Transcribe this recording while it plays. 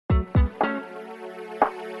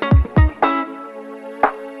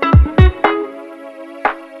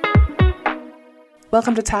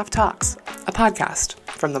Welcome to Taft Talks, a podcast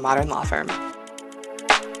from the Modern Law Firm.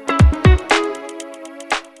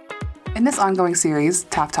 In this ongoing series,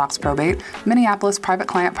 Taft Talks Probate, Minneapolis private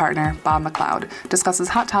client partner Bob McLeod discusses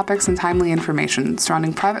hot topics and timely information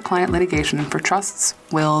surrounding private client litigation for trusts,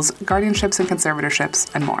 wills, guardianships and conservatorships,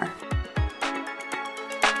 and more.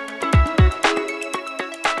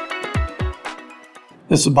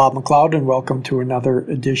 This is Bob McLeod, and welcome to another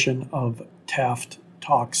edition of Taft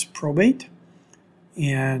Talks Probate.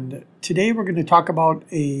 And today we're going to talk about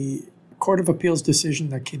a Court of Appeals decision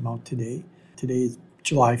that came out today. Today is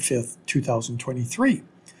July 5th, 2023.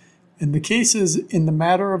 And the case is in the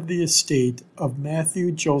matter of the estate of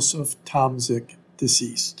Matthew Joseph Tomczik,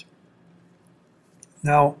 deceased.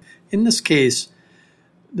 Now, in this case,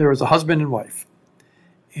 there was a husband and wife,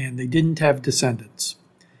 and they didn't have descendants.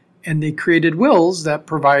 And they created wills that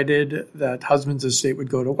provided that husband's estate would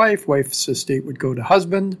go to wife, wife's estate would go to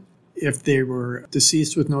husband. If they were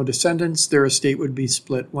deceased with no descendants, their estate would be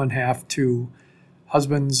split one half to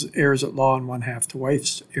husband's heirs at law and one half to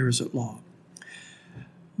wife's heirs at law.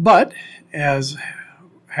 But, as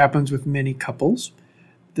happens with many couples,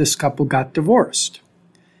 this couple got divorced.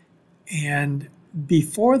 And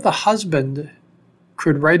before the husband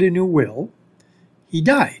could write a new will, he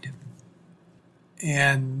died.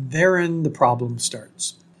 And therein the problem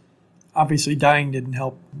starts. Obviously, dying didn't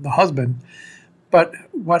help the husband. But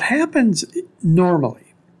what happens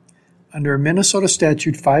normally, under Minnesota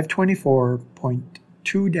Statute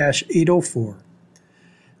 524.2-804,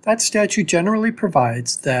 that statute generally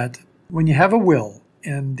provides that when you have a will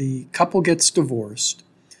and the couple gets divorced,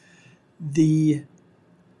 the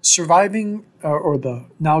surviving or the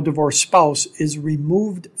now divorced spouse is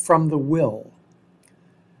removed from the will.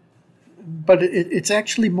 But it's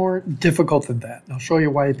actually more difficult than that. And I'll show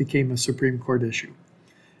you why it became a Supreme Court issue.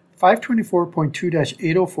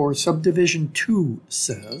 524.2-804 subdivision 2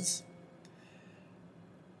 says,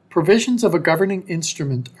 provisions of a governing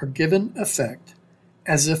instrument are given effect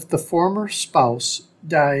as if the former spouse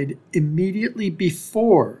died immediately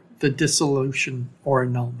before the dissolution or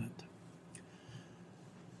annulment.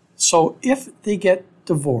 So if they get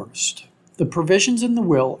divorced, the provisions in the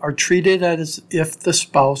will are treated as if the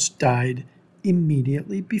spouse died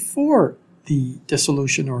immediately before the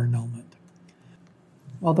dissolution or annulment.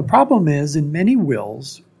 Well, the problem is, in many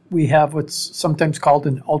wills, we have what's sometimes called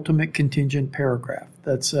an ultimate contingent paragraph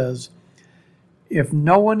that says, if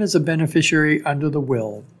no one is a beneficiary under the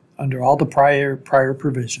will, under all the prior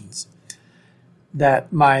provisions,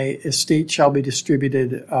 that my estate shall be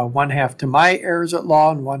distributed one half to my heirs at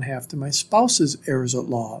law and one half to my spouse's heirs at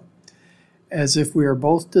law, as if we are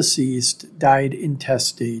both deceased, died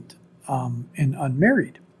intestate, and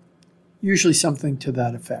unmarried. Usually something to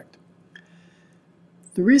that effect.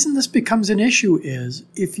 The reason this becomes an issue is,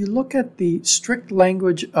 if you look at the strict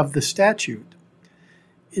language of the statute,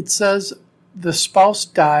 it says the spouse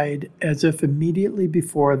died as if immediately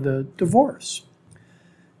before the divorce.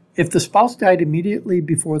 If the spouse died immediately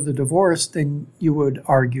before the divorce, then you would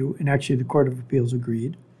argue, and actually the Court of Appeals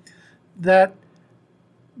agreed, that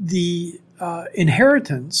the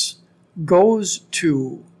inheritance goes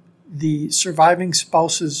to the surviving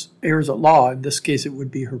spouse's heirs at law. In this case, it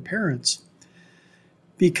would be her parents,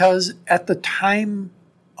 because at the time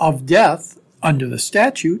of death, under the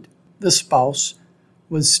statute, the spouse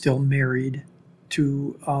was still married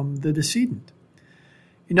to the decedent.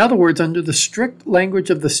 In other words, under the strict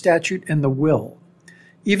language of the statute and the will,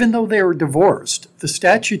 even though they were divorced, the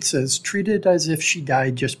statute says treat it as if she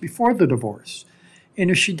died just before the divorce.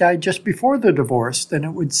 And if she died just before the divorce, then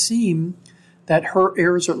it would seem that her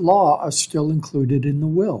heirs at law are still included in the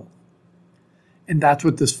will. And that's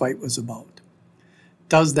what this fight was about.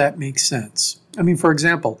 Does that make sense? I mean, for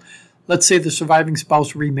example, let's say the surviving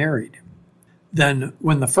spouse remarried. Then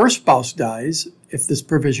when the first spouse dies, if this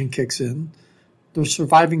provision kicks in, the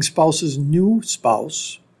surviving spouse's new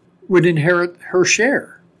spouse would inherit her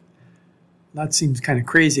share. That seems kind of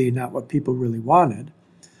crazy, not what people really wanted.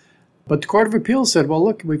 But the Court of Appeals said, well,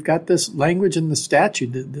 look, we've got this language in the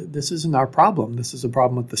statute. This isn't our problem. This is a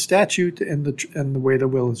problem with the statute and the way the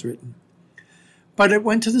will is written. But it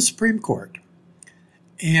went to the Supreme Court.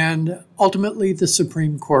 And ultimately, the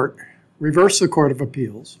Supreme Court reversed the Court of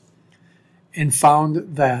Appeals and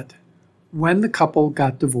found that when the couple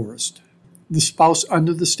got divorced, the spouse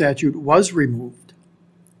under the statute was removed,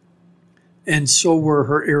 and so were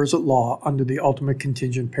her heirs at law under the ultimate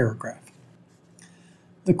contingent paragraph.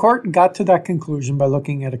 The court got to that conclusion by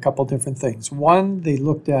looking at a couple different things. One, they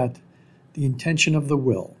looked at the intention of the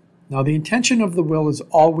will. Now, the intention of the will is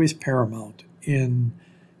always paramount in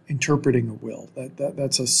interpreting a will.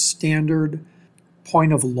 That's a standard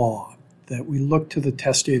point of law that we look to the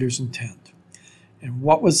testator's intent. And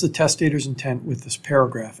what was the testator's intent with this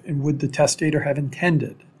paragraph? And would the testator have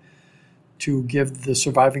intended to give the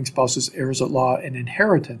surviving spouse's heirs at law an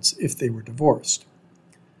inheritance if they were divorced?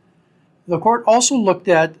 The court also looked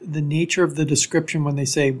at the nature of the description when they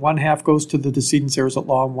say one half goes to the decedent's heirs at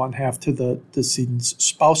law and one half to the decedent's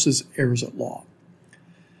spouse's heirs at law.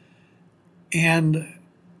 And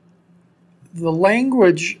the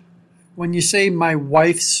language, when you say my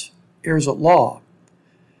wife's heirs at law,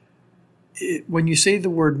 when you say the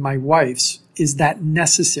word my wife's, is that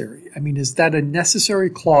necessary? I mean, is that a necessary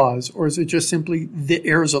clause, or is it just simply the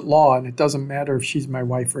heirs at law and it doesn't matter if she's my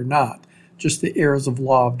wife or not, just the heirs of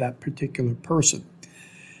law of that particular person?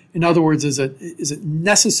 In other words, is it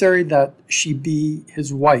necessary that she be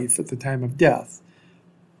his wife at the time of death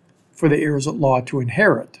for the heirs at law to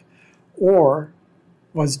inherit? Or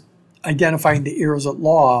was identifying the heirs at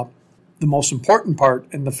law the most important part,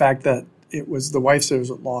 and the fact that it was the wife's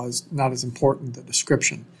heirs at law is not as important, the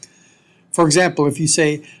description? For example, if you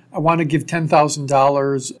say, I want to give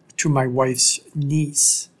 $10,000 to my wife's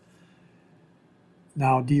niece.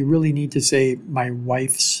 Now, do you really need to say my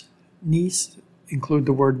wife's niece, include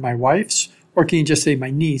the word my wife's, or can you just say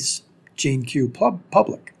my niece, Jane Q.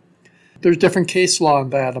 Public? There's different case law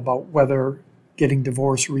on that about whether getting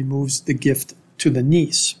divorced removes the gift to the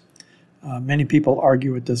niece. Many people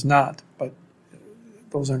argue it does not, but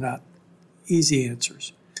those are not easy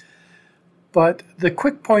answers. But the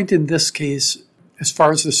quick point in this case, as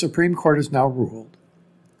far as the Supreme Court has now ruled,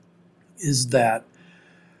 is that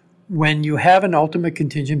when you have an ultimate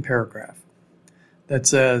contingent paragraph that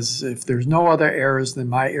says if there's no other heirs than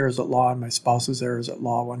my heirs at law and my spouse's heirs at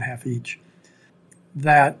law, one half each,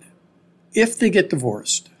 that if they get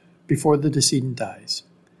divorced before the decedent dies,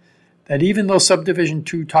 that even though subdivision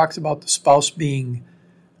 2 talks about the spouse being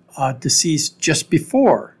deceased just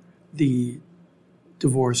before the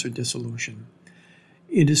divorce or dissolution,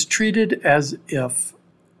 it is treated as if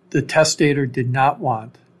the testator did not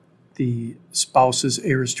want the spouse's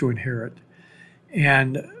heirs to inherit,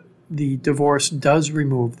 and the divorce does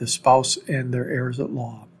remove the spouse and their heirs at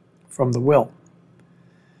law from the will.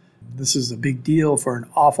 This is a big deal for an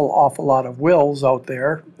awful lot of wills out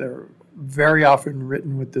there. They're very often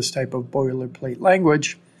written with this type of boilerplate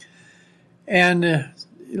language, and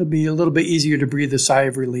it'll be a little bit easier to breathe a sigh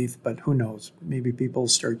of relief, but who knows? Maybe people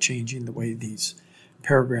start changing the way these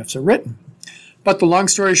paragraphs are written. But the long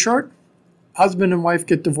story short, husband and wife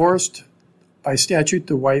get divorced. By statute,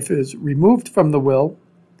 the wife is removed from the will,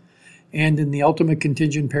 and in the ultimate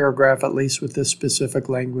contingent paragraph, at least with this specific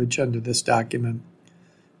language under this document,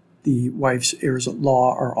 the wife's heirs at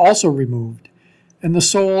law are also removed, and the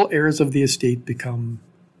sole heirs of the estate become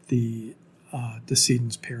the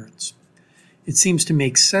decedent's parents. It seems to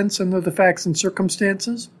make sense under the facts and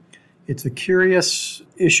circumstances. It's a curious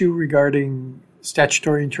issue regarding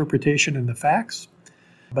statutory interpretation and the facts,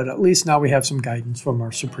 but at least now we have some guidance from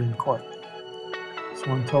our Supreme Court.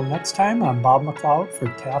 So until next time, I'm Bob McLeod for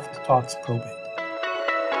Taft Talks Probate.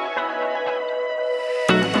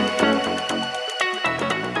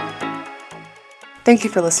 Thank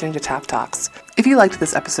you for listening to Taft Talks. If you liked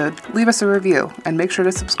this episode, leave us a review and make sure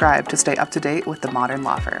to subscribe to stay up to date with the modern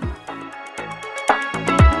law firm.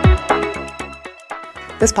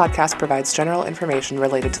 This podcast provides general information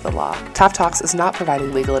related to the law. Taft Talks is not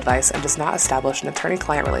providing legal advice and does not establish an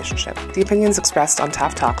attorney-client relationship. The opinions expressed on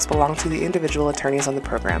Taft Talks belong to the individual attorneys on the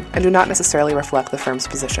program and do not necessarily reflect the firm's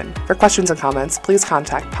position. For questions and comments, please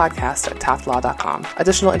contact podcast@taftlaw.com.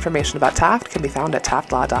 Additional information about Taft can be found at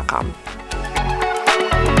taftlaw.com.